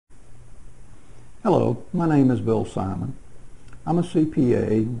Hello, my name is Bill Simon. I'm a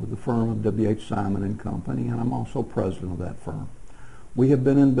CPA with the firm of W.H. Simon and Company, and I'm also president of that firm. We have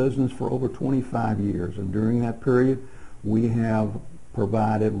been in business for over 25 years, and during that period, we have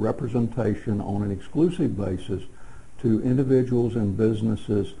provided representation on an exclusive basis to individuals and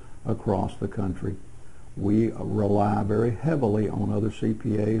businesses across the country. We rely very heavily on other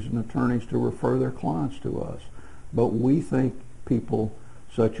CPAs and attorneys to refer their clients to us, but we think people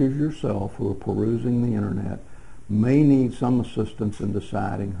such as yourself who are perusing the internet may need some assistance in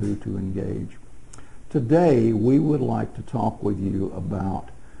deciding who to engage. Today we would like to talk with you about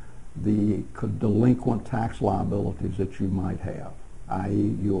the delinquent tax liabilities that you might have,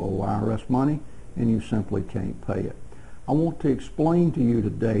 i.e. you owe IRS money and you simply can't pay it. I want to explain to you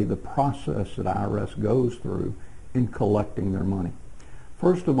today the process that IRS goes through in collecting their money.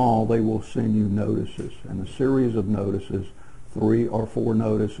 First of all, they will send you notices, and a series of notices, 3 or 4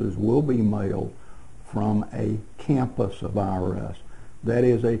 notices, will be mailed from a campus of IRS. That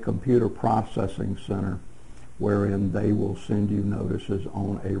is a computer processing center wherein they will send you notices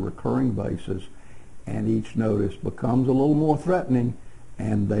on a recurring basis, and each notice becomes a little more threatening,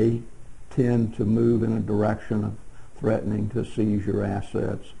 and they tend to move in a direction of threatening to seize your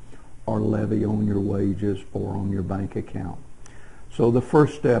assets or levy on your wages or on your bank account. So the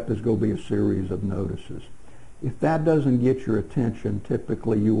first step is going to be a series of notices. If that doesn't get your attention,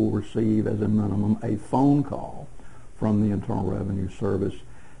 typically you will receive as a minimum a phone call from the Internal Revenue Service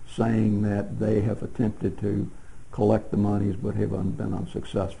saying that they have attempted to collect the monies but have been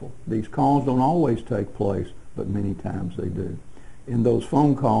unsuccessful. These calls don't always take place, but many times they do. In those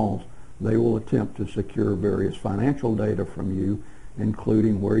phone calls, they will attempt to secure various financial data from you,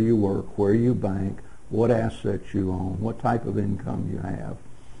 including where you work, where you bank, what assets you own, what type of income you have.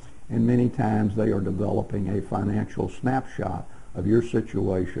 And many times they are developing a financial snapshot of your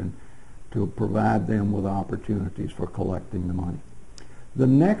situation to provide them with opportunities for collecting the money. The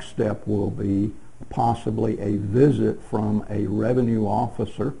next step will be possibly a visit from a revenue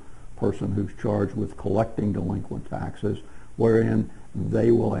officer, person who's charged with collecting delinquent taxes, wherein they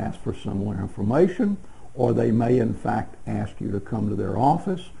will ask for similar information, or they may in fact ask you to come to their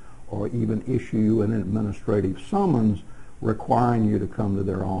office or even issue you an administrative summons requiring you to come to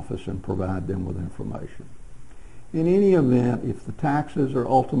their office and provide them with information. In any event, if the taxes are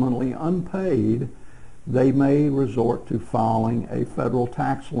ultimately unpaid, they may resort to filing a federal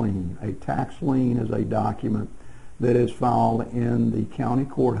tax lien. A tax lien is a document that is filed in the county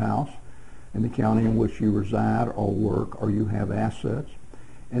courthouse in the county in which you reside or work or you have assets,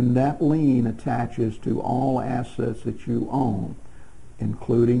 and that lien attaches to all assets that you own,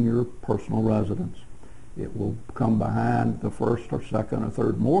 including your personal residence. It will come behind the first or second or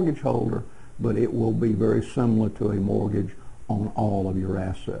third mortgage holder, but it will be very similar to a mortgage on all of your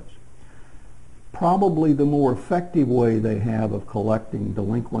assets. Probably the more effective way they have of collecting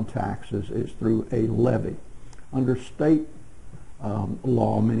delinquent taxes is through a levy. Under state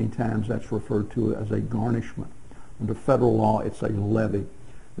law, many times that's referred to as a garnishment. Under federal law, it's a levy.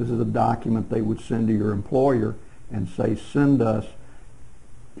 This is a document they would send to your employer and say, send us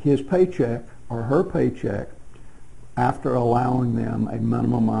his paycheck or her paycheck after allowing them a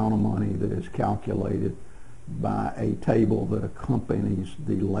minimum amount of money that is calculated by a table that accompanies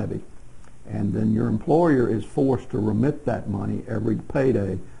the levy. And then your employer is forced to remit that money every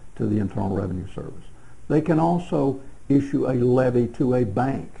payday to the Internal Revenue Service. They can also issue a levy to a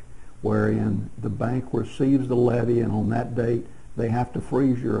bank, wherein the bank receives the levy, and on that date they have to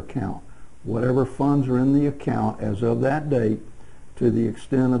freeze your account. Whatever funds are in the account as of that date, to the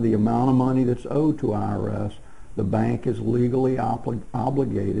extent of the amount of money that's owed to IRS, the bank is legally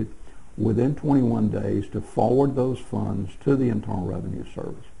obligated within 21 days to forward those funds to the Internal Revenue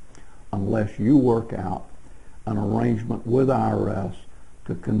Service, unless you work out an arrangement with IRS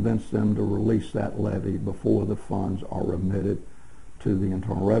to convince them to release that levy before the funds are remitted to the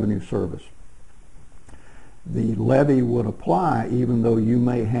Internal Revenue Service. The levy would apply even though you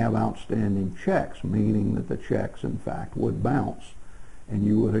may have outstanding checks, meaning that the checks in fact would bounce and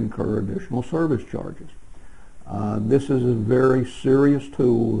you would incur additional service charges. This is a very serious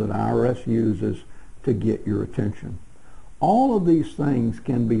tool that IRS uses to get your attention. All of these things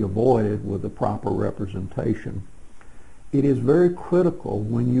can be avoided with the proper representation. It is very critical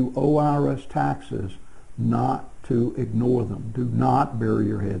when you owe IRS taxes not to ignore them. Do not bury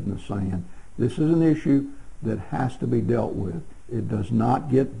your head in the sand. This is an issue that has to be dealt with. It does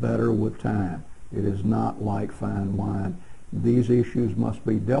not get better with time. It is not like fine wine. These issues must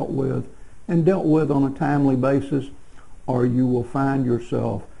be dealt with, and dealt with on a timely basis, or you will find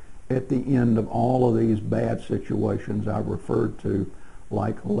yourself at the end of all of these bad situations I've referred to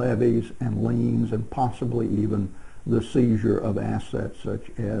like levies and liens and possibly even the seizure of assets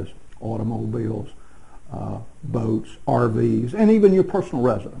such as automobiles, boats, RVs, and even your personal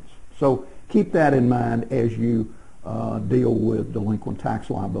residence. So keep that in mind as you deal with delinquent tax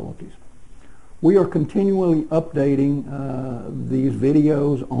liabilities. We are continually updating these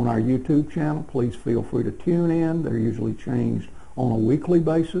videos on our YouTube channel. Please feel free to tune in. They're usually changed on a weekly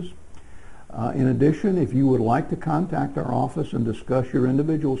basis. In addition, if you would like to contact our office and discuss your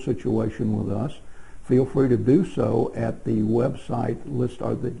individual situation with us, feel free to do so at the website list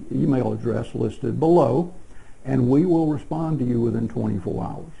or the email address listed below, and we will respond to you within 24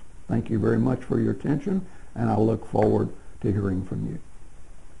 hours. Thank you very much for your attention, and I look forward to hearing from you.